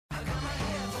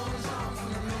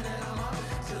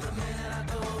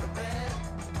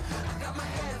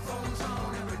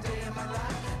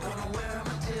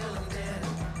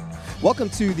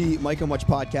Welcome to the Mike and Much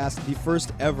podcast, the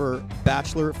first ever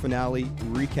Bachelor finale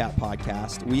recap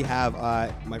podcast. We have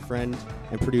my friend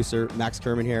and producer, Max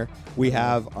Kerman here. We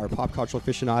have our pop cultural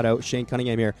aficionado, Shane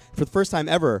Cunningham here. For the first time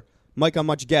ever, Mike on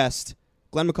Much guest,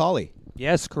 Glenn McCauley.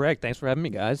 Yes, correct. Thanks for having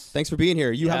me, guys. Thanks for being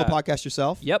here. You have a podcast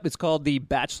yourself? Yep, it's called the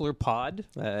Bachelor Pod,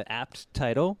 apt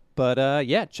title. But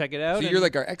yeah, check it out. So you're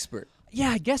like our expert.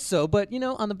 Yeah, I guess so. But, you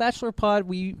know, on the Bachelor Pod,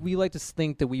 we like to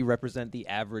think that we represent the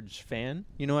average fan.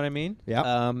 You know what I mean?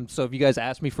 Yeah. So if you guys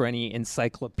ask me for any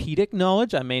encyclopedic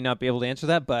knowledge, I may not be able to answer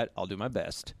that, but I'll do my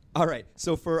best. All right.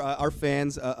 So for our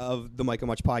fans of the Mike and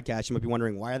Much podcast, you might be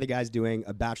wondering, why are the guys doing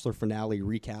a Bachelor finale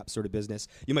recap sort of business?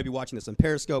 You might be watching this on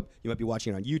Periscope. You might be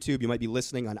watching it on YouTube. You might be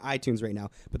listening on iTunes right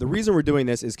now. But the reason we're doing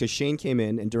this is because Shane came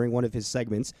in, and during one of his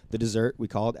segments, The Dessert, we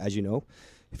call it, as you know,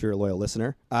 if you're a loyal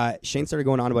listener, Shane started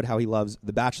going on about how he loves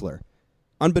The Bachelor.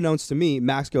 Unbeknownst to me,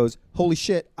 Max goes, holy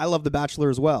shit, I love The Bachelor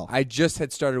as well. I just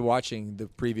had started watching the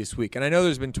previous week, and I know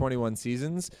there's been 21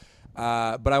 seasons,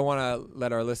 but I want to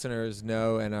let our listeners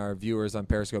know and our viewers on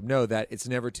Periscope know that it's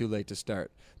never too late to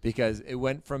start, because it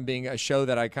went from being a show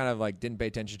that I kind of like didn't pay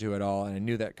attention to at all, and I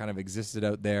knew that kind of existed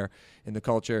out there in the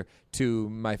culture, to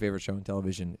my favorite show on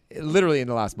television, literally in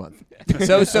the last month.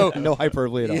 So no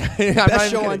hyperbole at all. Yeah, Best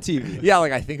show on TV. Yeah,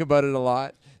 like I think about it a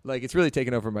lot. Like, it's really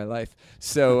taken over my life.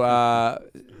 So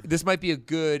this might be a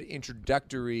good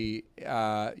introductory,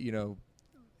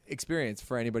 experience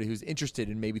for anybody who's interested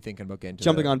in maybe thinking about getting to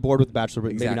Jumping on board with The Bachelor,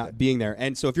 but Exactly. maybe not being there.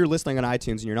 And so if you're listening on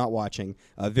iTunes and you're not watching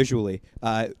visually,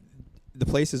 the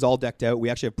place is all decked out. We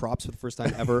actually have props for the first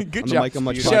time ever Good on the job. Mike and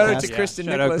Much Shout out podcast. to Kristen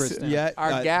Shout out Nicholas, Kristen. Yeah,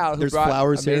 our gal who there's brought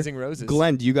flowers amazing here. roses.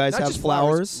 Glenn, do you guys Not have just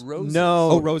flowers? roses. No.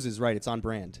 Oh, roses, right. It's on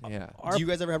brand. Yeah. Do you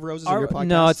guys ever have roses on your podcast?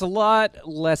 No, it's a lot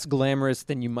less glamorous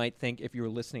than you might think if you were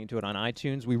listening to it on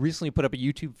iTunes. We recently put up a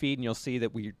YouTube feed, and you'll see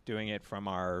that we're doing it from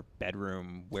our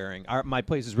bedroom wearing... my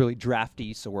place is really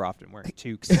drafty, so we're often wearing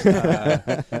toques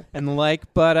and the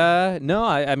like. But no,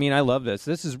 I mean, I love this.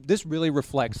 This really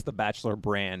reflects the Bachelor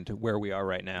brand where we are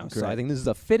right now. So Great. I think this is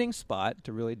a fitting spot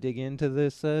to really dig into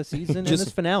this season and Just-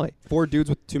 this finale. 4 dudes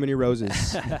with too many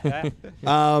roses.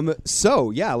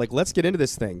 So, yeah, let's get into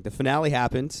this thing. The finale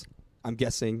happened. I'm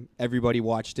guessing everybody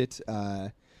watched it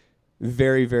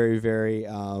very, very, very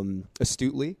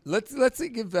astutely. Let's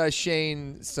give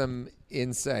Shane some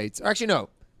insights. Or actually, no.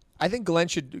 I think Glenn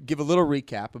should give a little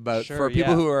recap about Sure, for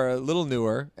people yeah. who are a little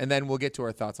newer, and then we'll get to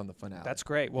our thoughts on the finale. That's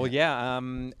great. Well, yeah,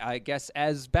 I guess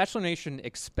as Bachelor Nation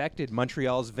expected,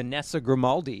 Montreal's Vanessa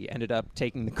Grimaldi ended up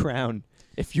taking the crown,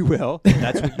 if you will.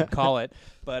 That's what you'd call it.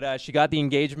 But she got the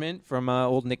engagement from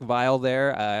old Nick Viall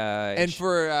there. And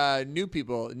for new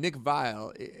people, Nick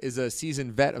Viall is a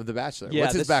seasoned vet of The Bachelor. yeah,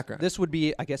 What's his background? This would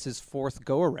be, I guess, his 4th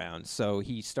go-around. So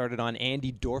he started on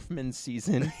Andy Dorfman's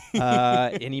season,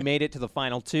 and he made it to the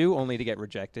final 2, only to get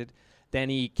rejected. Then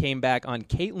he came back on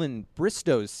Caitlin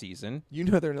Bristow's season. You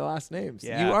know their last names.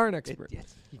 Yeah. You are an expert.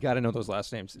 You got to know those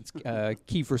last names. It's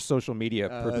key for social media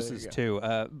purposes there too.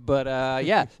 But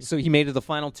yeah, so he made it to the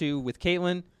final 2 with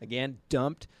Caitlin. Again,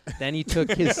 dumped. Then he took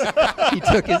his he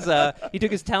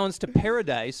took his talents to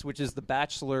Paradise, which is the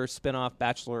Bachelor spinoff,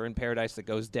 Bachelor in Paradise, that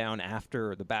goes down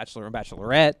after the Bachelor and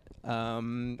Bachelorette.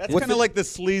 That's kind of like the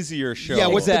sleazier show. Yeah,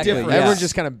 what's Exactly, the difference? yeah. Everyone's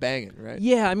just kind of banging, right?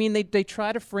 Yeah, I mean they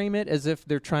try to frame it as if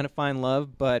they're trying to find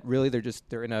love, but really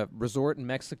they're in a resort in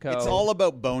Mexico. It's all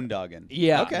about bone dogging.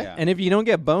 yeah. Okay. Yeah. And if you don't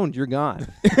get boned, you're gone.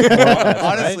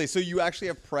 Honestly, so you actually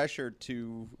have pressure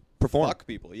to Perform. fuck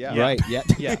people. Yeah. Right, yeah.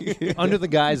 Yeah, under the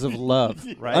guise of love,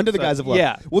 right? Under the So- guise of love.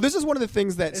 Yeah. Well, this is one of the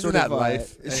things that Isn't sort that of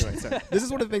life? Anyway, sorry. This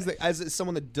is one of the things that, as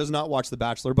someone that does not watch The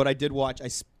Bachelor, but I did watch. I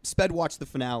sped watched the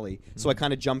finale, so I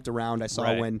kind of jumped around. I saw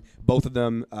Right. when both of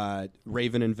them,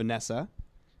 Raven and Vanessa,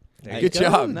 There you Good go.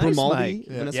 job. Nice, Grimaldi, Mike.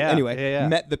 Vanessa, Yeah. anyway, Yeah.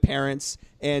 met the parents.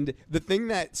 And the thing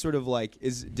that sort of like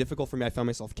is difficult for me, I found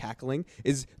myself cackling,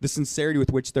 is the sincerity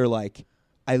with which they're like,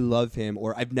 I love him,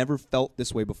 or I've never felt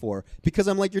this way before. Because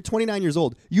I'm like, you're 29 years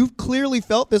old. You've clearly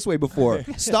felt this way before.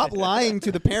 Stop lying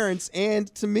to the parents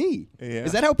and to me. Yeah.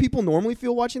 Is that how people normally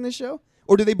feel watching this show?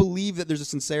 Or do they believe that there's a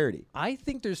sincerity? I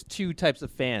think there's 2 types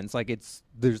of fans. Like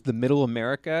there's the middle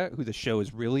America, who the show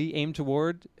is really aimed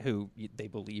toward, who they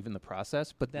believe in the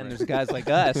process. But then there's guys like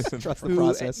us, Trust the who,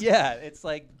 process. Yeah, it's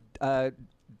like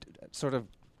sort of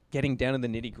getting down to the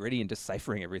nitty gritty and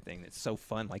deciphering everything. It's so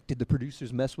fun. Like, did the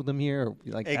producers mess with them here? Or,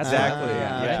 like that's- Exactly.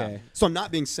 Yeah. Okay. So I'm not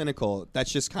being cynical.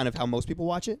 That's just kind of how most people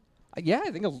watch it? Yeah,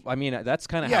 I think. I mean, that's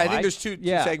kind of Yeah, how I think there's two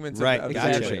segments of- Right, of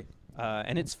gotcha. exactly.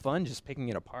 And it's fun just picking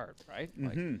it apart, right?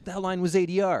 Like, that line was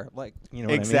ADR. Like, you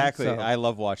know Exactly. what I mean? So- I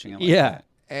love watching it. Like yeah. that.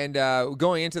 And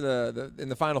going into in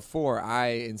the final 4, I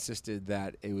insisted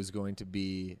that it was going to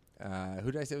be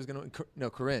who did I say was going to win? No,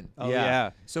 Corinne. Oh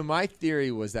yeah. So my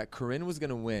theory was that Corinne was going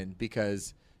to win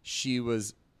because she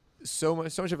was so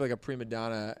much of like a prima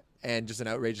donna and just an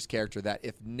outrageous character that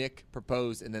if Nick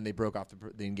proposed and then they broke off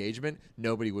the engagement,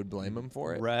 nobody would blame him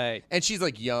for it. Right. And she's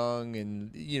like young,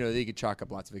 and they could chalk up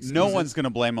lots of excuses. No one's going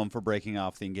to blame him for breaking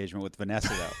off the engagement with Vanessa,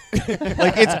 though.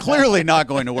 Like, it's clearly not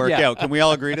going to work Yeah. out. Can we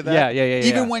all agree to that? Yeah.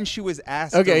 Even Yeah. when she was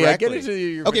asked Okay, directly. get into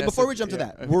your Okay, Vanessa- before we jump to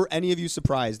yeah. that, were any of you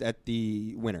surprised at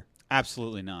the winner?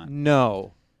 Absolutely not.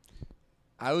 No.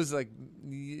 I was like,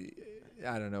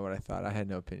 I don't know what I thought. I had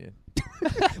no opinion.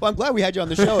 Well, I'm glad we had you on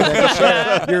the show to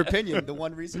share your opinion. The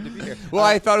one reason to be here. Well,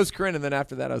 I thought it was Corinne, and then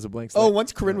after that, I was a blank slate. Oh,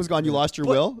 once Corinne was gone, you lost your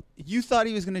But will. You thought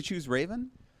he was going to choose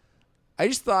Raven? I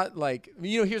just thought, like,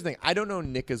 here's the thing. I don't know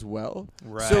Nick as well.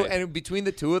 Right. So, and between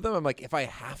the two of them, I'm like, if I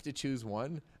have to choose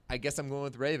one, I guess I'm going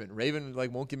with Raven. Raven,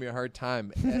 like, won't give me a hard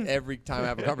time every time I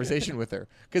have a conversation with her.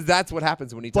 Because that's what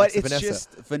happens when he talks But to it's Vanessa.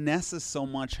 just Vanessa's so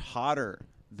much hotter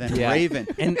than Yeah. Raven.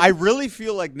 And I really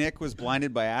feel like Nick was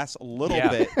blinded by ass a little Yeah.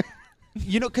 bit.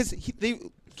 Because they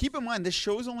keep in mind this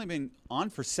show's only been on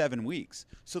for 7 weeks,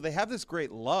 so they have this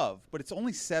great love, but it's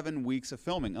only 7 weeks of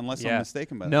filming, unless I'm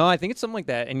mistaken by that. No, I think it's something like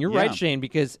that. And you're right, Yeah. Shane,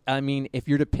 because I mean, if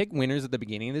you're to pick winners at the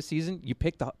beginning of the season, you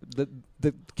pick the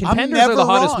I'm contenders never are the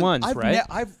hottest wrong. ones, right?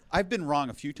 I've been wrong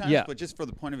a few times, Yeah. but just for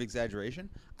the point of exaggeration,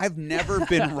 I've never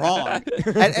been wrong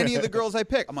at any of the girls I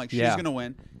pick. I'm like, she's Yeah. going to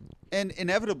win. And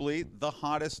inevitably, the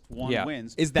hottest one Yeah.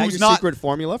 wins. Is that Who's your not- secret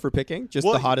formula for picking? Just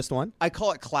Well, the hottest one? I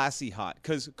call it classy hot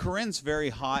because Corinne's very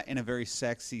hot in a very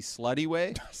sexy, slutty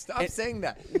way. Stop saying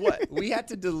that. What? We had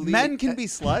to delete. Men can be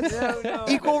sluts. No.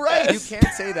 Equal rights. You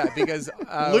can't say that because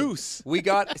Loose. We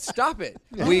got stop it.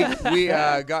 We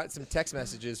got some text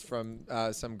messages from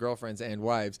some girlfriends and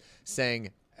wives saying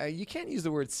you can't use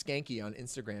the word skanky on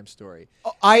Instagram story.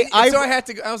 Oh, so I had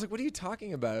to. I was like, "What are you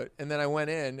talking about?" And then I went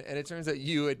in, and it turns out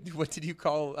what did you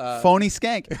call Phony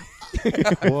skank.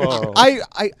 Whoa.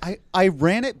 I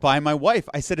ran it by my wife.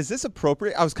 I said, "Is this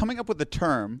appropriate?" I was coming up with a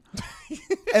term,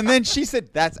 and then she said,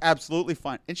 "That's absolutely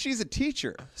fine." And she's a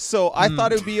teacher, so I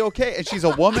thought it would be okay. And she's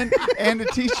a woman and a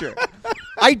teacher.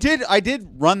 I did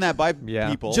run that by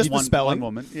people. Just the one spelling?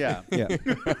 woman. Yeah. Yeah.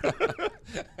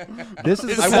 This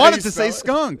is I how wanted you to say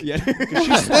spell skunk. Yeah.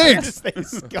 She stinks. Stay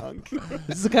skunk.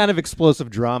 this is the kind of explosive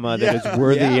drama that is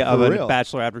worthy Yeah, of for a real.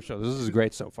 Bachelor after show. This is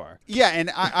great so far. Yeah,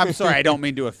 and I'm sorry. I don't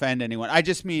mean to offend anyone. I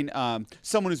just mean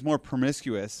someone who's more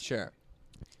promiscuous. Sure.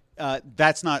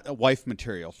 That's not a wife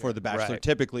material for The Bachelor. Right.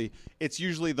 Typically, it's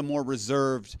usually the more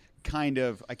reserved, kind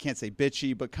of, I can't say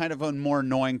bitchy, but kind of a more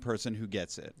annoying person who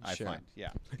gets it, I Sure. find. Yeah.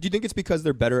 Do you think it's because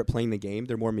they're better at playing the game?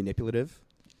 They're more manipulative?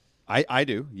 I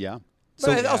do, yeah.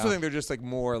 But I also think they're just like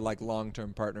more like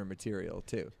long-term partner material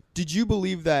too. Did you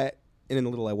believe that, in the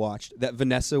little I watched, that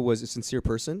Vanessa was a sincere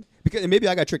person? Because and maybe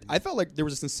I got tricked. I felt like there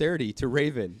was a sincerity to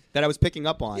Raven that I was picking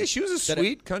up on. Yeah, she was a That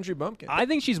sweet country bumpkin. I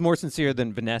think she's more sincere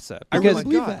than Vanessa. I Because really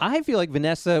believe that. I feel like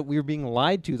Vanessa, we were being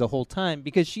lied to the whole time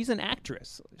because she's an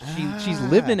actress. She's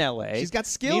lived in L.A. She's got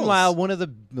skills. Meanwhile, one of the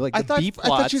I the thought B I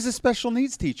plots. thought she was a special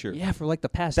needs teacher. yeah, for like the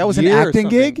past That was an year or acting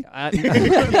something. gig?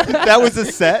 That That was a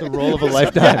set. the role of a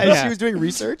lifetime. and Yeah. she was doing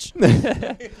research?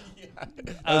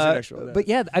 That was an actual. But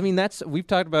yeah, I mean we've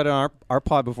talked about it on our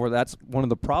pod before. That's one of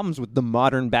the problems with the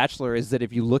modern Bachelor is that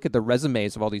if you look at the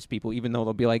resumes of all these people, even though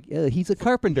they'll be like, he's a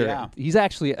carpenter, Yeah. he's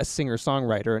actually a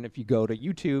singer-songwriter. And if you go to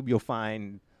YouTube, you'll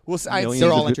find Well, millions they're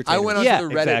of all vi- entertainers. I went onto Yeah, the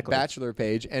Reddit exactly. Bachelor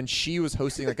page, and she was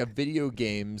hosting like a video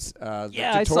games.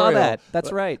 Yeah, I saw tutorial. that.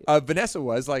 That's right. Vanessa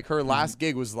was like her last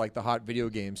gig was like the hot video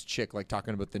games chick, like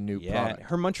talking about the new Yeah, product.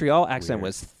 her Montreal accent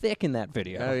was thick in that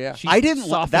video. Oh, yeah. She I didn't.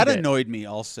 softened That it. annoyed me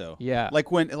also. Yeah.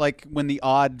 Like when the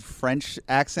odd French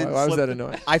accent. Why was slipped- that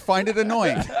annoying? I find it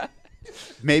annoying.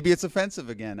 Maybe it's offensive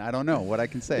again. I don't know what I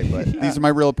can say, but these are my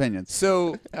real opinions.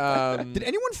 So Did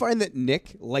anyone find that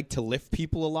Nick liked to lift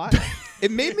people a lot? It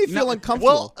made me feel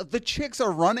uncomfortable. Well, the chicks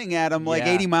are running at him like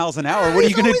Yeah. 80 miles an hour. What are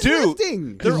you going to He's do? always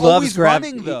lifting. They're He loves always grab-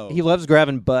 running, though. He loves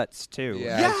grabbing butts too.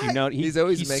 Yeah. As you know, he's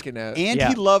always making out. And Yeah.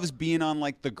 he loves being on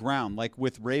like the ground, like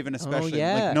with Raven especially.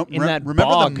 yeah. Like, no, In that remember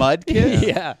bog. the mud kiss?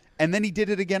 Yeah. And then he did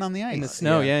it again on the ice. In the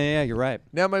snow. Yeah. Yeah, you're right.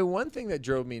 Now, my one thing that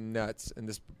drove me nuts, and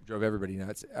this drove everybody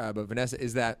nuts, about Vanessa,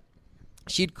 is that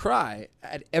she'd cry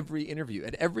at every interview,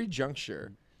 at every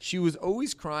juncture. She was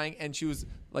always crying, and she was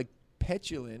like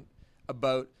petulant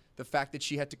about the fact that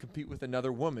she had to compete with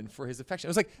another woman for his affection. I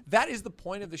was like, that is the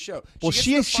point of the show. Well, gets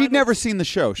to the she'd final- never seen the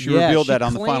show. She Yeah, revealed she that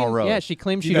on the final claimed- road. Yeah, she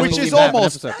claimed she which doesn't is believe half an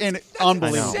almost episode.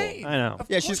 unbelievable. insane. I know. Of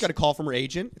Yeah, she course just got a call from her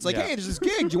agent. It's like, Yeah. hey, there's this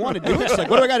gig. Do you want to do it? She's like,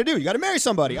 what do I got to do? You got to marry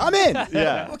somebody. I'm in.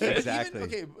 Yeah, Okay, but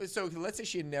exactly. so let's say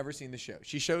she had never seen the show.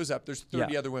 She shows up. There's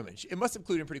 30 Yeah. other women. It must have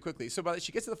clued in pretty quickly. So by the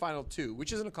she gets to the final 2,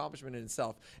 which is an accomplishment in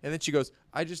itself, and then she goes,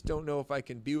 "I just don't know if I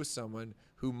can be with someone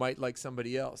who might like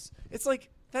somebody else." It's like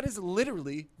that is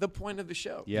literally the point of the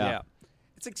show. Yeah.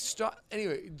 It's like stop.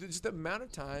 Anyway, just the amount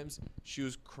of times she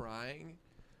was crying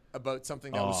about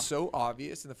something that Oh. was so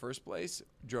obvious in the first place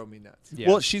drove me nuts. Yeah.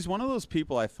 Well, she's one of those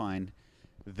people I find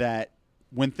that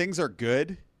when things are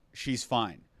good, she's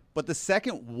fine. But the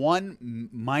second one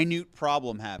minute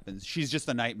problem happens, she's just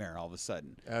a nightmare all of a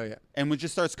sudden. Oh yeah. And when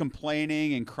just starts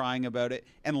complaining and crying about it,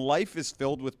 and life is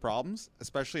filled with problems,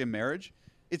 especially a marriage,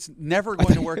 it's never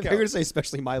going to work You're going to out. say,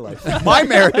 especially my life. My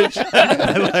marriage,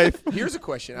 my life. Here's a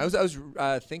question. I was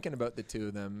thinking about the two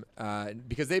of them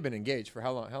because they've been engaged for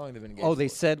how long? How long have they been engaged? Oh, they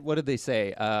for? said, what did they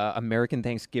say? American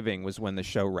Thanksgiving was when the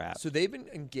show wrapped. So they've been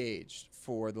engaged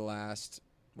for the last I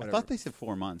whatever. thought they said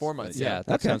 4 months. 4 months, but yeah,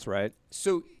 that Okay. sounds right.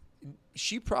 So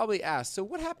she probably asked, "So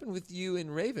what happened with you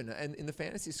and Raven and in the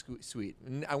fantasy suite?"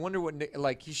 And I wonder what Nick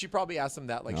like. She probably asked him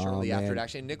that like Oh, shortly after man. it.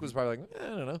 Actually, and Nick was probably like, "I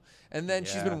don't know." And then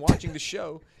she's Yeah. been watching the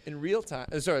show in real time.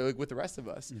 Sorry, like with the rest of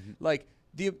us. Like,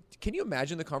 can you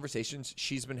imagine the conversations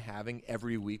she's been having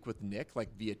every week with Nick,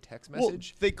 like via text Well,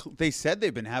 message? they said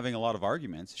they've been having a lot of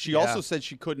arguments. She Yeah. also said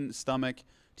she couldn't stomach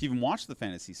to even watch the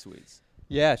fantasy suites.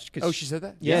 Yeah. 'Cause Oh, she said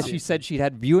that? Yeah, Yeah. she said she'd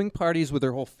had viewing parties with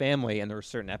her whole family, and there were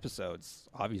certain episodes,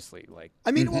 obviously, like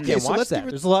I mean, you okay, can't so watch let's that. give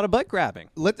it. There's a lot of butt grabbing.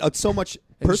 So much And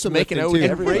just person making lifting, out with too.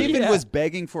 And everybody. Raven Yeah. was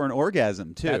begging for an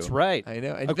orgasm too. That's right. I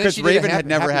know. And then Because she did a Raven had happy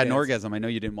never had an dance. orgasm. I know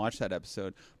you didn't watch that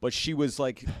episode, but she was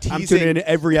like teasing. I'm tuning in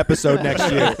every episode next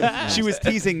year. She was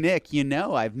teasing Nick.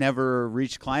 I've never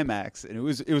reached climax, and it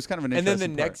was kind of an And then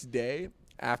interesting the part. next day,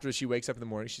 after she wakes up in the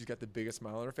morning, she's got the biggest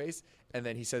smile on her face, and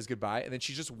then he says goodbye, and then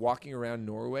she's just walking around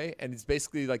Norway, and it's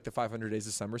basically like the 500 Days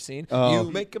of Summer scene. Oh.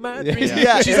 You make a man. Yeah.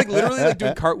 Yeah. She's like literally like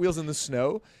doing cartwheels in the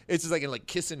snow. It's just like and like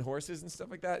kissing horses and stuff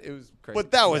like that. It was crazy.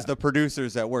 But that was the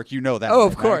producers at work. You know that. Oh,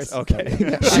 right, of course. Max? Okay.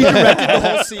 She directed the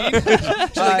whole scene.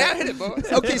 She's like, now hit it, boys.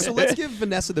 Okay, so let's give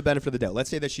Vanessa the benefit of the doubt. Let's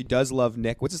say that she does love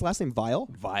Nick. What's his last name? Vile?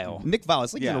 Vile. Nick Vile.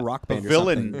 It's like Yeah. in a rock A band or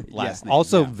villain something. last Yeah. name.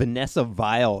 Also, Yeah. Vanessa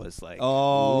Vile is like,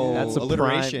 Oh, That's a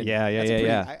alliteration. prime- yeah, That's yeah, pretty-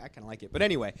 yeah. I kind of like it. But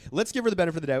anyway, let's give her the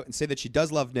benefit of the doubt and say that she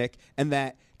does love Nick, and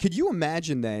that could you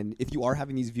imagine then if you are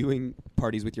having these viewing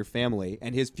parties with your family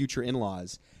and his future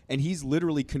in-laws, and he's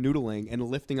literally canoodling and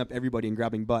lifting up everybody and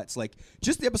grabbing butts, like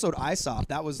just the episode I saw, if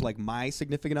that was like my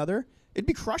significant other, it'd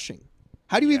be crushing.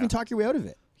 How do you even talk your way out of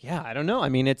it? yeah, I don't know. I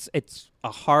mean, it's a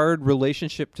hard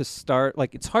relationship to start.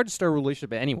 Like, it's hard to start a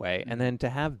relationship anyway, and then to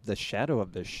have the shadow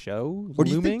of the show Or do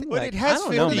you looming. think- But like, it has I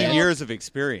don't know, 50 man. years of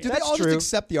experience. Do they That's all true. just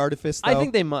accept the artifice, though? I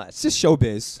think they It's must. just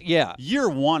showbiz. Yeah. Year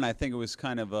 1, I think it was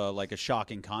kind of like a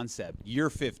shocking concept.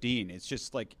 Year 15, it's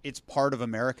just like it's part of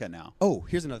America now. Oh,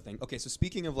 here's another thing. Okay, so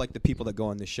speaking of like the people that go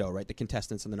on this show, right? The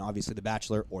contestants and then obviously the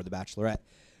Bachelor or the Bachelorette.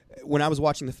 When I was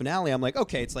watching the finale, I'm like,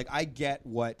 okay, it's like I get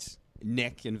what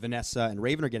Nick and Vanessa and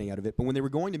Raven are getting out of it, but when they were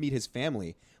going to meet his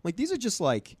family, like these are just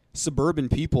like suburban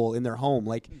people in their home.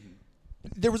 Like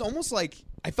there was almost like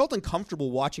I felt uncomfortable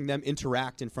watching them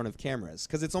interact in front of cameras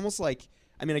because it's almost like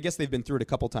I mean I guess they've been through it a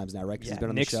couple times now, right? Because Yeah, he's been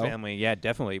on Nick's the show. family, yeah,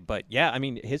 definitely. But yeah, I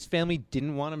mean, his family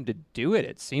didn't want him to do it.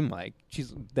 It seemed like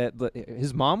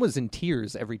his mom was in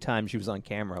tears every time she was on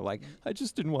camera. Like, I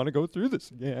just didn't want to go through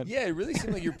this again. Yeah, it really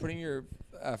seemed like you're putting your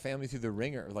family through the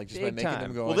ringer, like just by Big making time.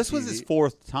 them go. Well, on this was TV. his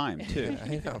 4th time, too.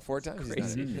 I know, 4 times. He's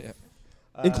Crazy. done it.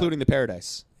 Yeah. Including the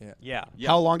Paradise. Yeah, Yeah.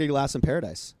 How long did he last in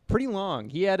Paradise? pretty long.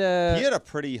 He had a. He had a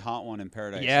pretty hot one in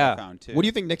Paradise, Yeah. I found, too. What do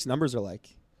you think Nick's numbers are like?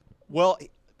 Well,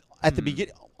 at the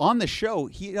beginning, on the show,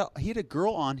 he had a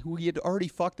girl on who he had already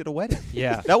fucked at a wedding.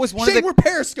 Yeah. That was one Shane, of we're the...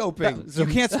 periscoping. You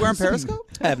can't swear on Periscope?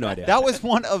 I have no idea. That was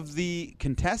one of the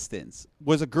contestants,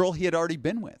 was a girl he had already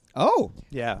been with. Oh.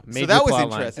 Yeah, So major that was plot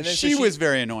line. interesting. And then so She she- was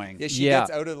very annoying. Yeah, she Yeah.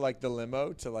 gets out of like the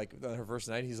limo to like on her first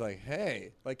night. He's like,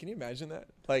 "Hey, like, can you imagine that?"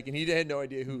 Like, and he had no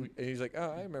idea who. And he's like,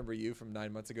 "Oh, I remember you from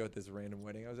 9 months ago at this random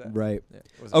wedding I was at." Right. Yeah, it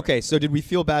wasn't Okay, right. so did we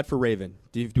feel bad for Raven?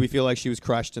 Do we feel like she was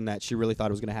crushed and that she really thought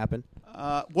it was going to happen?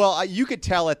 Well, you could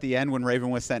tell at the end when Raven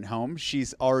was sent home,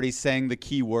 she's already saying the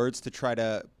key words to try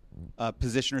to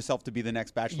position herself to be the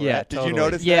next Bachelorette. Yeah, Did totally. you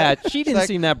notice Yeah, that? she She's didn't like,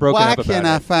 seem that broken Why up about can't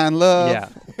I it." find love?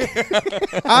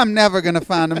 Yeah. I'm never gonna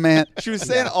find a man. She was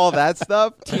saying all that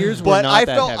stuff. Tears were but not I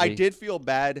that felt I heavy. did feel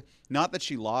bad, not that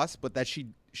she lost, but that she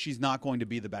she's not going to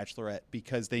be the Bachelorette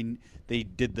because they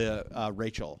did the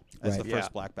Rachel as Right. the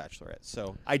first Black Bachelorette.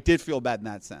 So I did feel bad in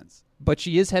that sense. But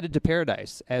she is headed to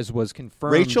paradise, as was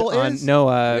confirmed. Rachel on, is? No,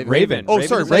 Raven. Oh,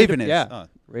 sorry, headed- Raven is. Yeah,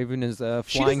 Raven is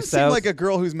She flying doesn't seem south. like a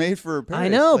girl who's made for Paradise. I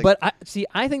know, Like, but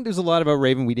I think there's a lot about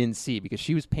Raven we didn't see because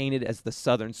she was painted as the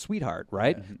Southern sweetheart,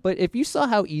 right? But if you saw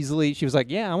how easily she was like,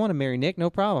 "Yeah, I want to marry Nick,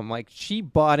 no problem." Like she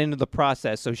bought into the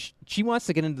process, so she wants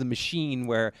to get into the machine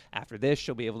where after this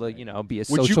she'll be able to, be a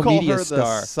would you social call media her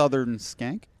star. the Southern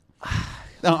skank?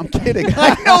 No, I'm kidding.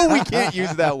 I know we can't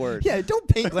use that word. Yeah, don't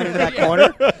paint Glenn into that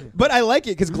corner. But I like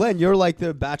it because Glenn, you're like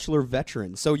the Bachelor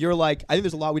veteran. So you're like, I think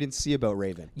there's a lot we didn't see about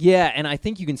Raven. Yeah, and I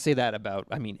think you can say that about,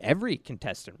 every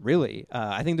contestant, really.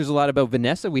 I think there's a lot about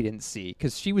Vanessa we didn't see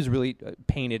because she was really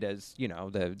painted as,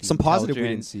 the Some positive we intelligent-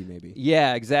 didn't see, maybe.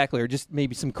 Yeah, exactly. Or just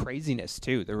maybe some craziness,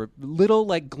 too. There were little,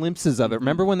 glimpses of it.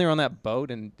 Remember when they were on that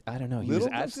boat and, I don't know, he Little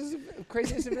was at... glimpses of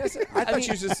craziness in Vanessa. I thought she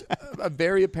was just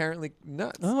very apparently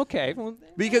nuts. Oh, okay. Well,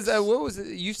 Because what was it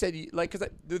you said? Because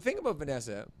the thing about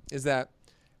Vanessa is that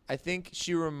I think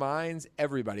she reminds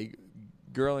everybody,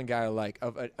 girl and guy alike,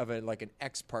 of an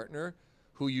ex-partner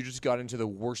who you just got into the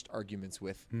worst arguments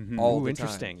with all Ooh, the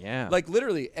interesting, time. yeah. Like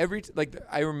literally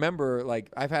I remember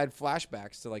I've had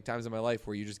flashbacks to times in my life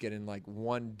where you just get in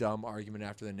one dumb argument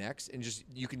after the next, and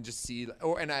you can just see,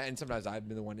 and sometimes I've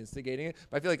been the one instigating it,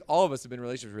 but I feel like all of us have been in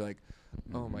relationships where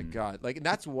oh my god, and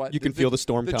that's what You can feel the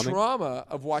storm the coming. trauma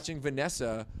of watching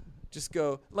Vanessa just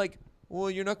go well,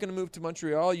 you're not going to move to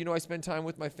Montreal. I spend time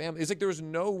with my family. It's like there was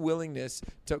no willingness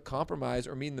to compromise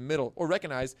or meet in the middle or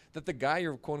recognize that the guy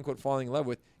you're quote unquote falling in love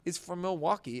with is from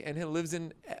Milwaukee and he lives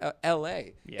in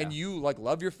L.A. Yeah. And you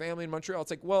love your family in Montreal.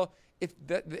 It's like, well, if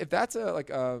that's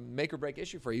a make or break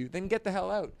issue for you, then get the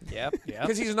hell out. Yep, yep.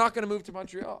 Because he's not going to move to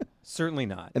Montreal. Certainly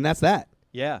not. And that's that.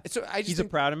 Yeah. So I just He's a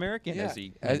think- proud American, Yeah. as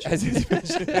he As he's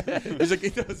mentioned. He's like,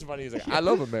 it's funny. He's like, I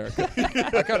love America.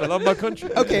 I kind of love my country.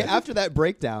 Okay, after that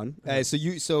breakdown,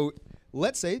 so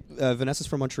let's say Vanessa's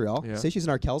from Montreal. Yeah. Say she's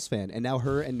an Arkells fan, and now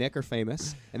her and Nick are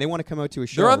famous, and they want to come out to a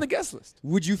show. They're on the guest list.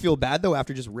 Would you feel bad though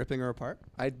after just ripping her apart?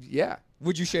 Yeah.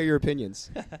 Would you share your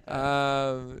opinions?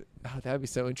 That would be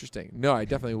so interesting. No, I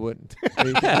definitely wouldn't.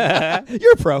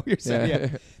 You're a pro. You're saying,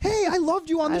 yeah. Hey, I loved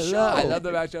you on the show. I love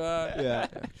the Bachelor. Yeah.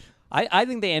 I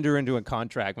think they enter into a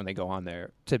contract when they go on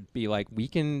there to be like, we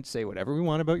can say whatever we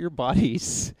want about your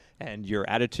bodies and your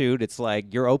attitude. It's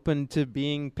like you're open to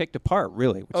being picked apart,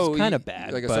 really, which is kind of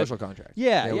bad. Like a but- social contract.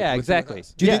 Yeah, with exactly.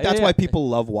 us. Do you Yeah, think that's yeah, why yeah. people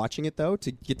love watching it though,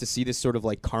 to get to see this sort of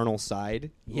carnal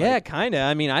side? Yeah, kind of.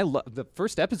 I mean, I love the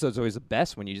first episode's always the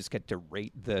best when you just get to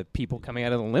rate the people coming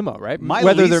out of the limo, right?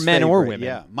 Whether they're least men or favorite, women.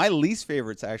 Yeah, my least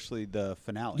favorite's actually the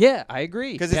finale. Yeah, I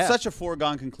agree. Because Yeah. it's such a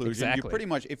foregone conclusion. Exactly. You pretty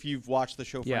much, if you've watched the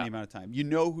show for Yeah. any amount of time, you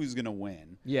know who's going to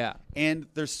win. Yeah, And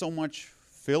there's so much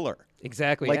filler.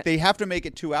 exactly. Like they have to make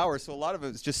it 2 hours, so a lot of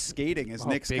it is just skating as Oh,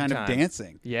 Nick's big kind time. of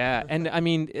dancing. Yeah, and I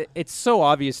mean, it's so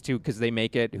obvious too because they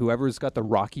make it whoever's got the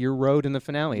rockier road in the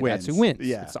finale, that's who Wins. wins.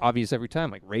 Yeah. It's obvious every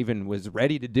time. Like Raven was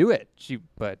ready to do it,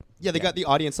 but Yeah, they got the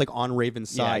audience on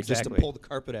Raven's Yeah, side just to exactly. pull the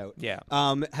carpet out. Yeah.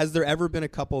 Has there ever been a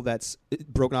couple that's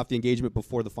broken off the engagement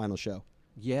before the final show?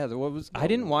 yeah. What was I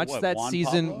didn't watch what, that Juan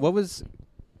season. Pablo? What was?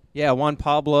 Yeah, Juan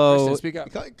Pablo. Kristen, speak up.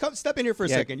 Come step in here for a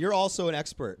Yeah. second. You're also an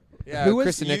expert. Yeah, Who was-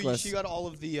 Kristen You- Nicholas. She got all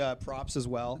of the props as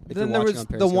well. If Then you're there watching was on the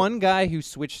Periscope. one guy who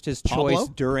switched his Pablo? choice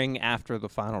during after the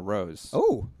final rose.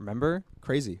 Oh, Remember?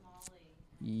 crazy.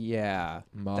 Yeah,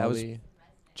 Molly. that was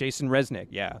Jason Resnick.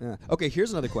 Yeah. Yeah. Okay,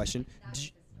 here's another question.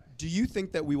 Do you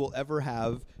think that we will ever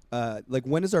have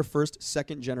when is our first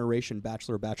second generation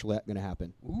Bachelor or Bachelorette going to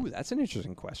happen? Ooh, that's an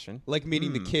interesting question. Like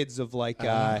meaning the kids of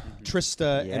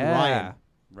Trista and Yeah. Ryan,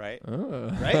 Right?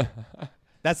 right?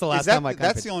 That's the last Is that, time I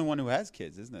that's the only one who has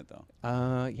kids, isn't it, though?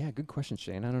 Yeah, good question,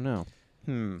 Shane. I don't know.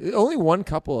 Only one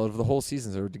couple of the whole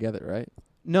seasons are together, right?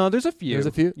 No, there's a few. There's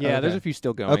a few? Yeah, there's Okay. a few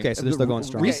still going. Okay, so they're still going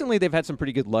strong. Recently, they've had some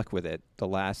pretty good luck with it. The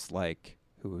last,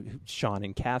 who Sean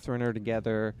and Catherine are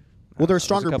together. Well, they're a There's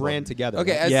stronger couple of brand them. together.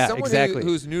 Okay, right? as Yeah, someone exactly.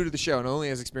 who's new to the show and only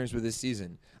has experience with this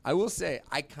season, I will say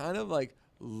I kind of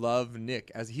love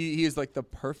Nick as he is the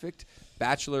perfect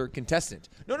Bachelor contestant.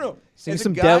 No, Seeing as a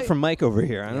some guy- doubt from Mike over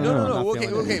here. I don't know. No. not Okay,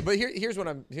 feeling it. okay. But here's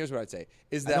what I'd say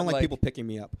is that I don't like people picking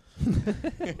me up.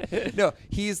 no,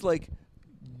 he's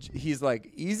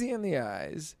easy in the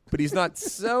eyes, but he's not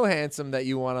so handsome that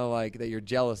you want to that you're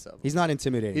jealous of him. He's not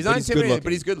intimidating. He's but not good intimidating, looking.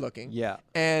 but he's good looking. Yeah.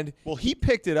 And Well, he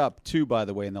picked it up too, by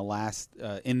the way, in the last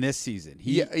in this season.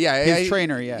 his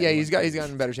trainer. he's gotten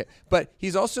in better shape. But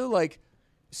he's also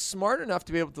smart enough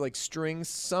to be able to string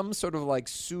some sort of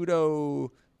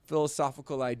pseudo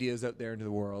philosophical ideas out there into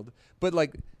the world, but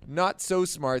like not so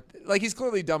smart. Like he's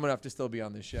clearly dumb enough to still be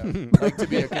on the show, like to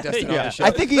be a contestant on the show.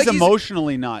 I think he's Like,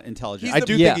 emotionally not intelligent. he's I the-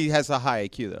 do Yeah. think he has a high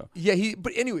IQ though. Yeah,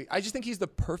 but anyway, I just think he's the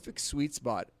perfect sweet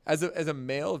spot as a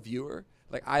male viewer.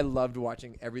 Like I loved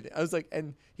watching everything. I was like,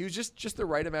 and he was just the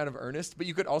right amount of earnest, but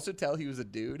you could also tell he was a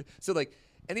dude. So like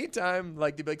anytime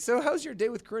like they'd be like, so how's your day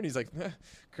with Corinne? He's like,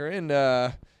 Corinne,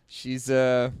 she's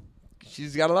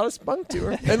got a lot of spunk to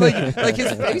her, and like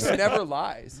his face never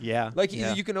lies. Yeah. Like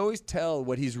Yeah. you can always tell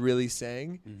what he's really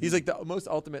saying. He's like the most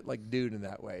ultimate like dude in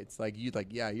that way. It's like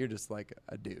you're just like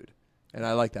a dude, and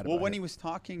I like that. Well, about when him. he was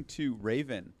talking to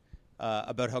Raven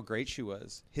about how great she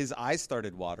was, his eyes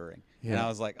started watering, and Yeah. I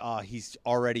was like, oh, he's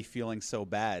already feeling so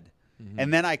bad.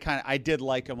 And then I did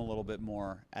like him a little bit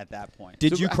more at that point.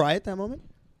 Did you cry at that moment?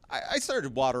 I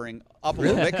started watering up a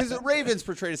little bit because Raven's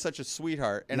portrayed as such a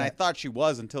sweetheart, and I thought she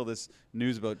was until this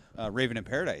news about Raven in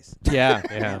Paradise. Yeah,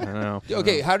 I don't know.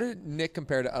 Okay, how did Nick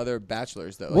compare to other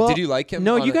bachelors though? Like, Well, did you like him?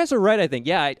 No, on you a- guys are right. I think.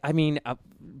 Yeah, I mean,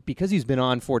 because he's been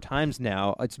on 4 times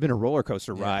now, it's been a roller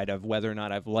coaster ride of whether or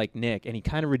not I've liked Nick, and he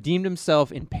kind of redeemed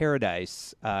himself in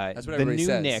Paradise. That's what the everybody new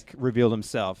says. Nick revealed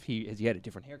himself. He had a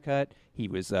different haircut. He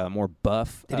was more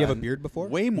buff. Did he have a beard before?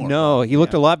 Way more. No, he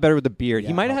looked Yeah. a lot better with the beard. Yeah,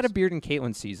 he might have had a helps. beard in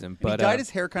Caitlin's season, And but he dyed his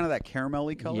hair kind of that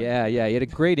caramelly color. yeah, he had a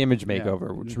great image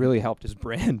makeover, which really helped his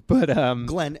brand. But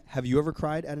Glenn, have you ever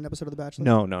cried at an episode of The Bachelor?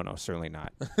 no, certainly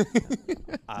not.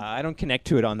 I don't connect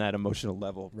to it on that emotional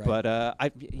level, Right. but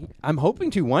I'm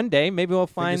hoping to one day. Maybe we'll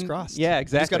find. Fingers crossed. Yeah, You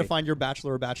exactly. just got to find your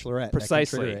bachelor or bachelorette. that can trigger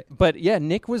Precisely. it. But yeah,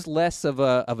 Nick was less of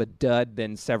a dud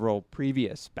than several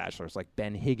previous bachelors, like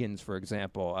Ben Higgins, for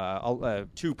example.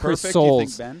 Too Chris perfect, you think,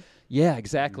 Soules. Ben? Yeah,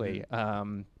 exactly.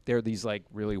 They're these like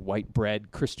really white bread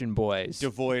Christian boys.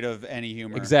 Devoid of any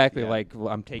humor. Exactly. Yeah. Like, well,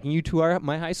 I'm taking you to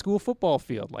my high school football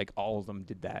field. Like, all of them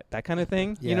did that kind of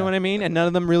thing. You know Yeah. what I mean? And none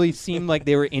of them really seemed like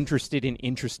they were interested in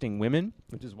interesting women,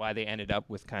 which is why they ended up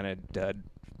with kind of dud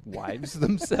wives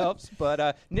themselves.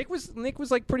 But Nick was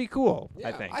like pretty cool. Yeah,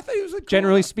 I think. I thought he was like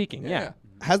Generally cool. speaking, yeah.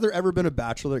 Has there ever been a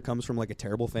bachelor that comes from like a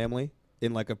terrible family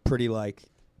in like a pretty like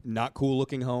not cool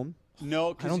looking home?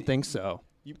 No, I don't think so.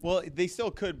 Well, they still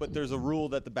could, but there's a rule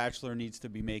that the bachelor needs to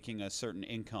be making a certain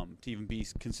income to even be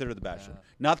considered the bachelor.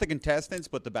 Not the contestants,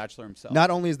 but the bachelor himself.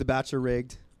 Not only is the bachelor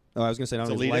rigged. Oh, I was gonna say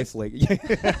not only is elitist? life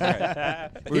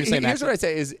rigged. We were saying Here's that. what I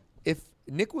say is if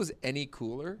Nick was any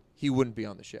cooler, he wouldn't be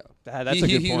on the show. That's he, a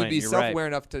good he point. would be You're right. self-aware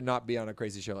enough to not be on a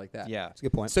crazy show like that. Yeah. That's a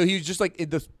good point. So he was just like in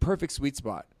the perfect sweet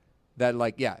spot. That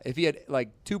like if he had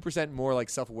like 2% more like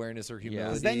self-awareness or humility.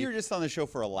 'Cause then you're just on the show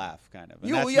for a laugh, kind of. And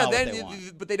You, that's yeah, not what then they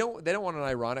want. but they don't want an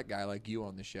ironic guy like you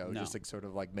on the show, No. just like sort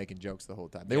of like making jokes the whole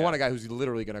time. They want a guy who's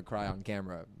literally gonna cry on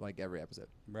camera like every episode.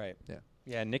 Right. Yeah.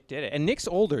 Yeah, Nick did it. And Nick's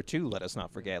older, too, let us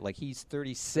not forget. Like, he's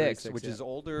 36, 36, which yeah. is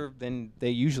older than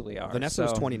they usually are. Vanessa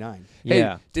was so- 29. Hey,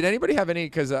 Yeah. did anybody have any?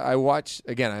 Because I watched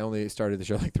again. I only started the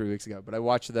show like 3 weeks ago, but I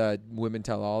watched the Women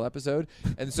Tell All episode,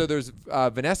 and so there's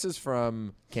Vanessa's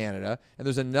from Canada, and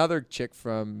there's another chick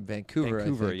from Vancouver. I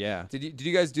Vancouver, think. yeah. Did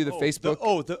you guys do the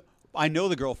Facebook? I know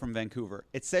the girl from Vancouver.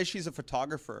 It says she's a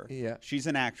photographer. Yeah. She's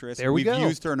an actress. There we We've go.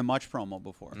 used her in a Much promo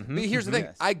before. But here's the thing.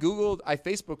 Yes. I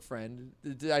Facebook friend.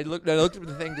 I looked at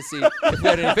the thing to see if we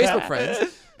had any Facebook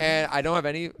friends, and I don't have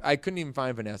any. I couldn't even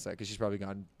find Vanessa because she's probably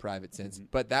gone private since.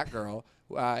 But that girl,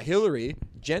 Hillary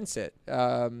Jenset,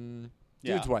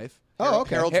 dude's wife. Oh,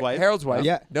 okay. Harold's wife. Harold's wife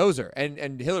Yeah. knows her,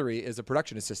 and Hillary is a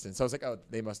production assistant. So I was like, oh,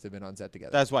 they must have been on set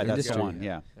together. That's why. They're That's the industry. one.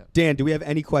 Yeah. Dan, do we have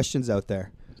any questions out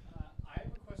there? I have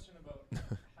a question about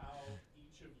how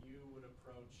each of you would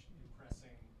approach impressing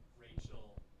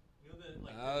Rachel. You know the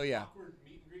like Oh, the yeah. awkward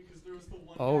meet and greet because there was the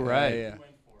one. Oh, guy right. who Yeah. went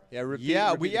for it. Yeah, repeat, Yeah.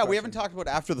 repeat We the haven't question. talked about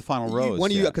after the final rose. One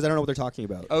of you, yeah. because I don't know what they're talking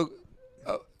about. Oh,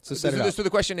 So set it up. So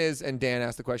the question is, and Dan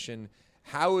asked the question: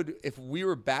 how would, if we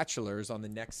were bachelors on the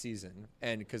next season,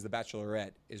 and because the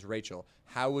Bachelorette is Rachel,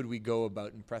 how would we go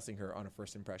about impressing her on a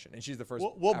first impression? And she's the first.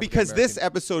 Well, because this African-American.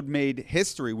 episode made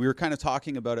history. We were kind of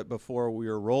talking about it before we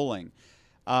were rolling,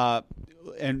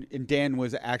 and Dan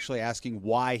was actually asking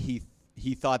why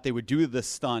he thought they would do the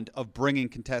stunt of bringing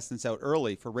contestants out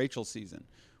early for Rachel's season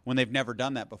when they've never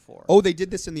done that before. Oh, they did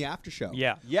this in the after show.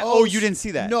 Yeah. yeah. Oh, you didn't see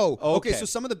that? No. Okay. Okay. So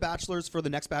some of the bachelors for the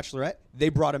next Bachelorette, they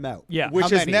brought him out. Yeah. Which How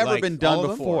has many? never Like, been done all of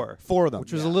them? before. Four of them.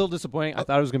 Which was a little disappointing. I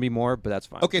thought it was going to be more, but that's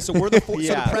fine. Okay, so we're the four. So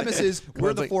Yeah. the premise is we're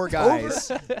Glen's the like, four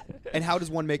guys. And how does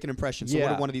one make an impression? So what Yeah.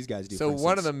 did one of these guys do? So for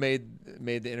one of instance? them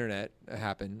made the internet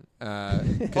happen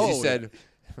because he Oh, said,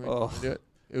 Oh.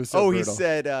 it was so he brutal.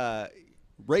 said,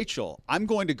 Rachel, I'm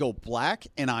going to go black,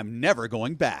 and I'm never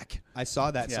going back. I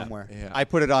saw that Yeah. somewhere. Yeah. I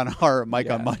put it on our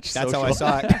Mike on Yeah, Much. That's how I social.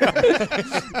 saw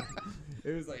it.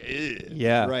 It was like,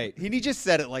 Yeah. Right. He just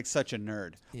said it like such a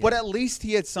nerd. But at least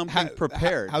he had something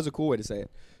prepared. How's a cool way to say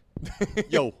it?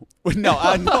 Yo, no,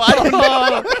 I don't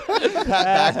know.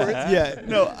 Backwards. Yeah.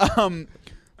 No.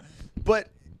 But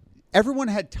everyone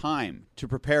had time to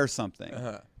prepare something.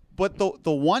 But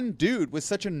the one dude was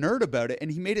such a nerd about it,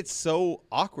 and he made it so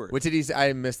awkward. what did he say?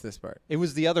 I missed this part. It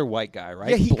was the other white guy, right?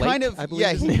 Yeah, he Blake, kind of I believe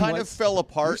his name was. fell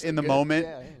apart in the moment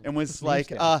and was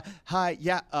like, "Hi,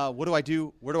 what do I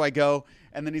do? Where do I go?"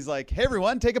 And then he's like, "Hey,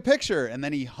 everyone, take a picture." And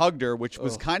then he hugged her, which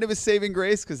was kind of his saving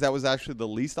grace because that was actually the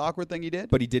least awkward thing he did.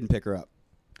 But he didn't pick her up.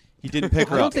 He didn't pick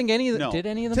her I up. don't think any of them No. did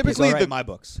any of them. Typically, He's all right the in my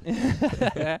books.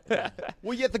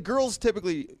 well, yeah, the girls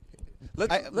typically.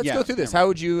 Let's yeah, go through this. never How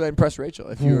would you impress Rachel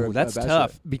if you were Ooh, that's a bachelorette?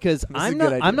 tough because is a I'm good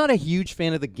not. idea. I'm not a huge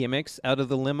fan of the gimmicks out of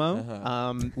the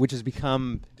limo, which has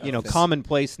become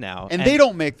commonplace now. And they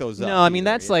don't make those up. No, I mean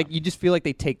either, that's yeah. like you just feel like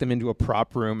they take them into a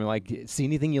prop room and like see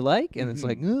anything you like, and it's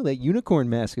like, oh, that unicorn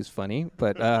mask is funny,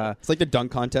 but It's like the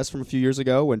dunk contest from a few years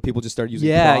ago when people just started using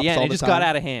yeah, props yeah, all and it the just time. got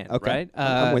out of hand, Okay. right?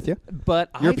 I'm with you. But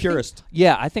You're a I think- purist.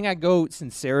 yeah, I think I'd go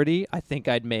sincerity. I think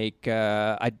I'd make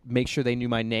sure they knew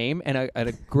my name, and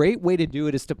a great way to do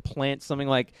it is to plant something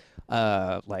like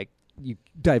you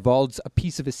divulge a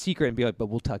piece of a secret and be like, but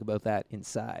we'll talk about that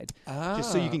inside,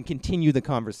 just so you can continue the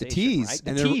conversation. Tease, right?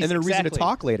 and The then tease, a reason to exactly.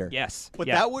 talk later. Yes, But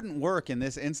yeah. that wouldn't work in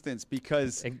this instance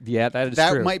because Yeah, that is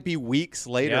that true. might be weeks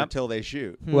later Yep. until they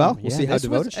shoot. Well, we'll see how this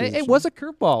devoted was, she is. it was a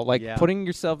curveball, like Yeah. putting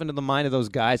yourself into the mind of those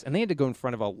guys, and they had to go in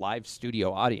front of a live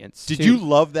studio audience. Did too. you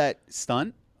love that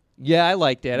stunt? Yeah, I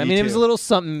liked it. I Me mean, it was a too. little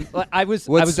something. Like, I was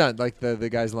done? Like the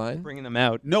guy's line? bringing them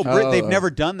out. No, Oh, they've oh.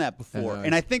 never done that before, Oh,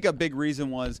 and I think a big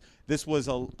reason was this was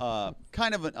a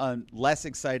kind of a less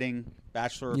exciting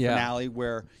Bachelor Yeah. finale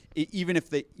where even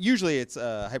if they usually it's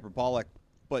hyperbolic,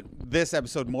 but this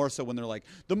episode more so when they're like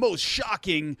the most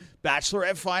shocking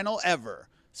Bachelorette final ever.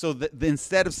 So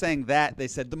instead of saying that, they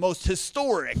said the most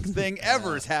historic thing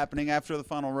ever is happening after the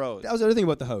final rose. That was the other thing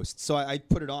about the host. So I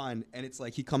put it on, and it's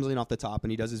like he comes in off the top,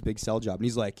 and he does his big sell job, and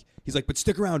he's like, but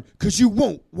stick around because you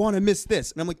won't want to miss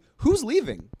this. And I'm like, who's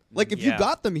leaving? Like, if you Yeah.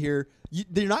 got them here,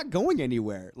 they're not going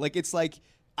anywhere. Like, it's like,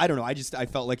 I don't know. I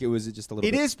felt like it was just a little.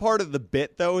 It bit. is part of the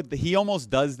bit, though. He almost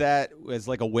does that as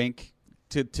like a wink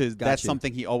to that's you.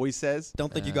 something he always says.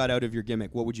 Don't think you got out of your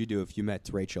gimmick. What would you do if you met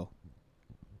Rachel?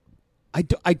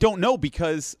 I don't know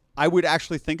because I would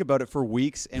actually think about it for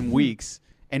weeks and weeks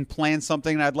and plan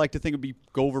something and I'd like to think it'd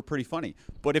go over pretty funny.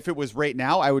 But if it was right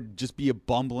now, I would just be a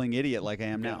bumbling idiot like I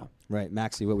am now. Right,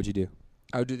 Maxie. What would you do?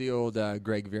 I would do the old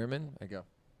Greg Veerman. I go.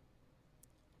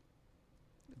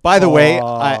 By the way,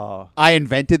 Oh. I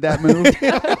invented that move.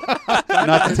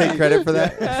 Not to take credit for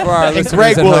that. For our And listeners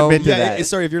Greg at will home, admit to Yeah, that.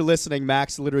 sorry if you're listening.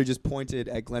 Max literally just pointed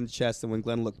at Glenn's chest, and when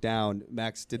Glenn looked down,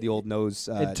 Max did the old nose.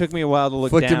 It took me a while to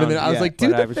look Flicked down. him in the- I was yeah, like, but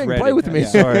do I the was thing. ready. Play with me. Yeah.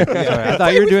 Sorry. Yeah. I thought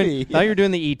Play you were with doing. me. Thought you were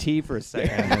doing the ET for a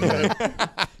second.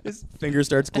 His finger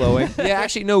starts glowing. Yeah,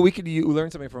 actually, no. We could learn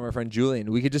something from our friend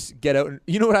Julian. We could just get out. And,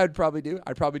 you know what I'd probably do?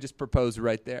 I'd probably just propose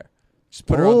right there. Just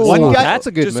put her on the One spot. guy- that's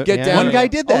a good. Just move. get Yeah. down. One guy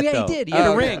did that, Oh yeah, though. he did. He had a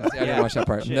Oh, ring. okay. I didn't watch that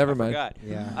part. Shit, Never I mind. forgot.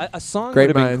 Yeah. A song Great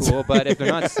would have been minds. cool, but if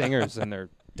they're not singers, then they're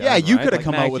done, Yeah, you right? could have Like,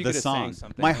 come Max, out with you a could have song. sang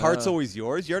something. My Heart's Always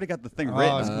Yours. You already got the thing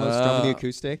written. It's most drumming the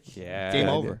acoustic. Yeah. Game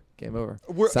Good over. idea. Game over.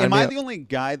 Am me I up. the only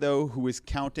guy though who is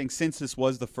counting since this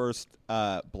was the first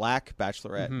black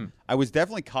Bachelorette? I was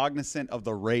definitely cognizant of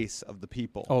the race of the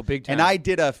people. Oh, big time. And I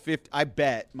did I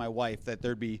bet my wife that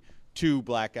there'd be 2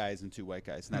 black guys and 2 white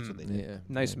guys, and that's what they did. Yeah.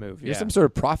 Nice move. You're Yeah. some sort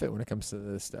of prophet when it comes to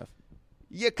this stuff.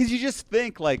 Yeah, because you just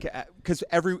think like because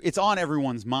it's on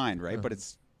everyone's mind, right? But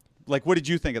it's like, what did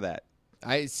you think of that?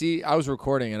 I was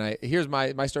recording, and here's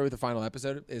my story with the final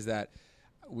episode is that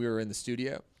we were in the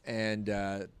studio and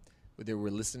they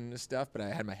were listening to stuff, but I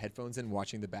had my headphones in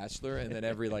watching The Bachelor, and then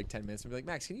every like 10 minutes I'd be like,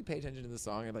 Max, can you pay attention to the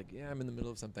song? I'm like, yeah, I'm in the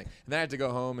middle of something, and then I had to go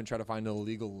home and try to find an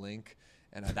illegal link,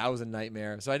 and that was a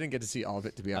nightmare. So I didn't get to see all of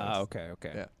it, to be honest. Okay.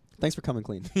 Yeah. Thanks for coming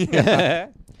clean.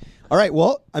 All right.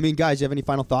 Well, I mean, guys, you have any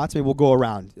final thoughts? Maybe we'll go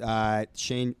around.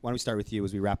 Shane, why don't we start with you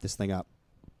as we wrap this thing up?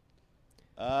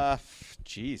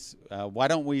 Jeez, why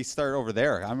don't we start over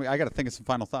there? I got to think of some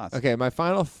final thoughts. Okay, my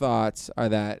final thoughts are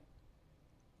that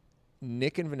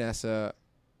Nick and Vanessa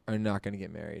are not going to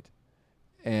get married.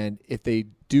 And if they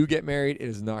do get married, it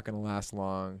is not going to last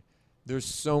long. There's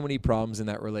so many problems in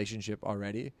that relationship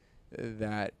already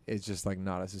that it's just like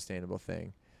not a sustainable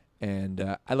thing. And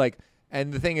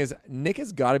and the thing is, Nick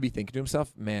has got to be thinking to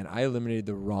himself, man, I eliminated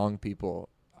the wrong people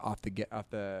from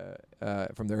the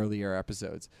earlier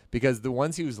episodes, because the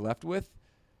ones he was left with,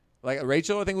 like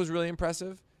Rachel, I think was really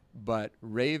impressive, but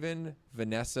Raven,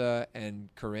 Vanessa, and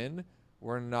Corinne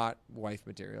were not wife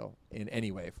material in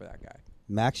any way for that guy.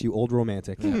 Max, you old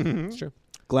romantic. It's true.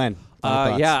 Glenn. final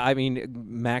thoughts? Yeah, I mean,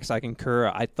 Max, I concur.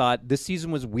 I thought this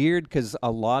season was weird because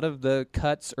a lot of the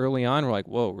cuts early on were like,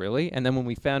 whoa, really? And then when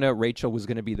we found out Rachel was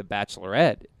going to be the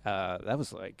Bachelorette, that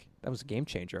was a game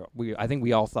changer. I think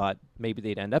we all thought maybe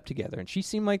they'd end up together, and she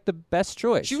seemed like the best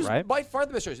choice. She was right? by far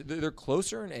the best choice. They're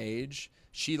closer in age.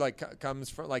 She comes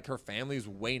from her family is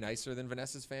way nicer than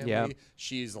Vanessa's family. Yeah.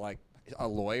 She's like a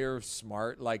lawyer,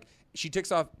 smart. Like she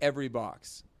ticks off every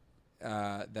box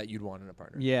that you'd want in a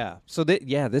partner. Yeah. So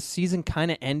this season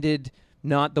kind of ended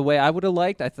not the way I would have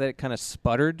liked. I thought it kind of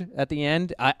sputtered at the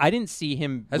end. I didn't see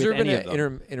him. Has with there been any an of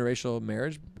them. interracial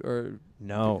marriage or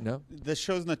No. no? The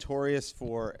show's notorious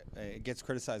for it gets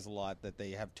criticized a lot that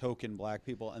they have token black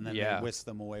people and then Yeah. they whisk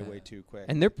them away way too quick.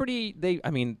 And they're pretty.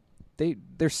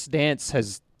 Their stance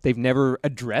has. They've never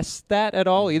addressed that at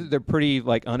all. Either they're pretty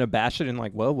unabashed and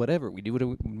well, whatever, we do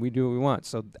what we want.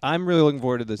 So I'm really looking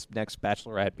forward to this next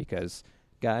Bachelorette because,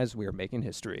 guys, we are making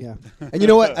history. Yeah. And you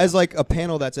know what? As a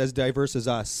panel that's as diverse as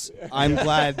us, I'm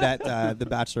glad that The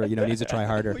Bachelor, needs to try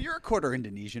harder. Well, you're a quarter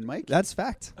Indonesian, Mike. That's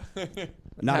fact.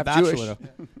 Not a Half bachelor, Jewish.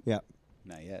 though. Yeah.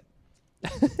 Not yet.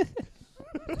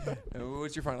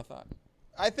 What's your final thought?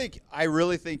 I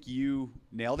really think you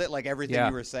nailed it. Like everything Yeah.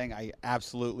 you were saying, I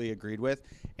absolutely agreed with.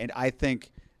 And I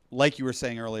think, like you were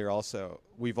saying earlier also,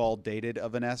 we've all dated a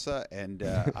Vanessa, and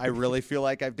I really feel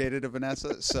like I've dated a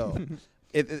Vanessa. So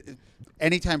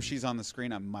anytime she's on the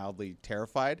screen, I'm mildly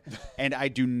terrified. And I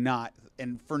do not,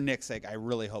 and for Nick's sake, I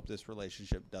really hope this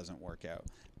relationship doesn't work out.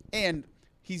 And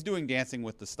he's doing Dancing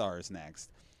with the Stars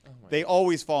next. They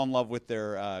always fall in love with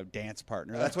their dance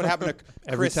partner. That's what happened to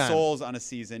Every Chris time. Soules on a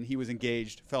season. He was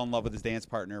engaged, fell in love with his dance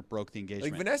partner, broke the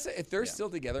engagement. Like Vanessa, if they're Yeah. still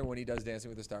together when he does Dancing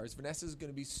with the Stars, Vanessa's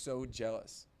going to be so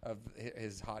jealous of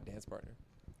his hot dance partner.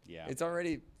 Yeah. It's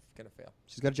already going to fail.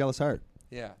 She's got a jealous heart.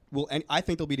 Yeah. Well, and I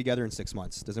think they'll be together in 6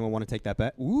 months. Does anyone want to take that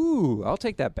bet? Ooh, I'll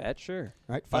take that bet. Sure.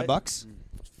 All right, $5.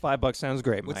 $5 sounds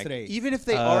great, What's Mike. today? Even if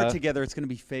they are together, it's going to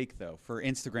be fake, though, for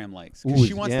Instagram likes. Because Ooh,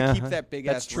 she wants yeah. to keep that big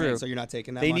That's ass true. ring. So you're not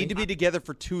taking that They money? need to be together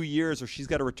for 2 years, or she's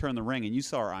got to return the ring. And you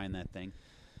saw her eyeing that thing.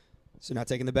 So you're not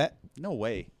taking the bet? No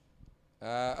way.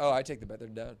 I take the bet. They're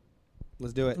down.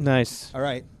 Let's do it. Nice. All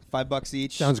right, $5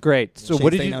 each. Sounds great. So Shane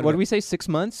what staying out what of did it. we say? 6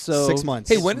 months? So 6 months.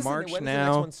 Hey, It's when does March the next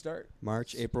now? one start?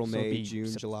 March, April, So it'll May, be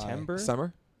June, July. September?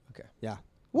 Summer? Yeah.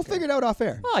 We'll figure it out off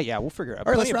air. Oh yeah, we'll figure it out.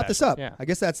 All right, let's Plenty of wrap this Bachelor. up. Yeah. I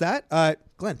guess that's that.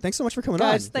 Glenn, thanks so much for coming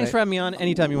Guys, on. thanks for having me on.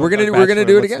 Anytime you We're want. gonna to do- talk we're gonna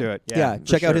Bachelor, do it let's again. Do it. Yeah, for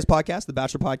check out sure. his podcast, The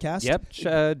Bachelor Podcast.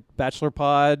 Yep,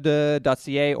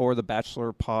 bachelorpod.ca or the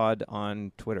Bachelor Pod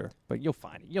on Twitter. But you'll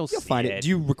find it. You'll see Find it. Do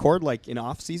you record in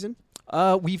off season?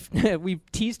 We've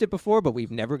teased it before, but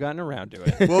we've never gotten around to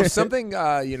it. Well, if something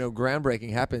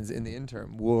groundbreaking happens in the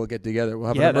interim, we'll get together. We'll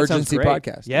have Yeah, an that sounds emergency great.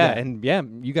 podcast. Yeah,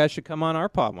 and you guys should come on our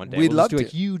pod one day. We'd We'll love just do a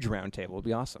to. huge round table. It'll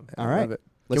be awesome. I All right. love it.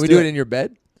 Let's Can we do do it. it in your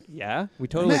bed? Yeah, we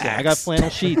totally can. I got Max. flannel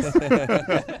sheets.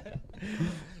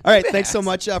 All right, thanks so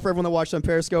much for everyone that watched on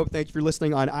Periscope. Thank you for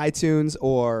listening on iTunes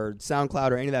or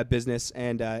SoundCloud or any of that business.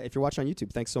 And if you're watching on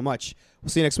YouTube, thanks so much. We'll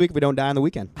see you next week if we don't die on the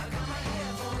weekend.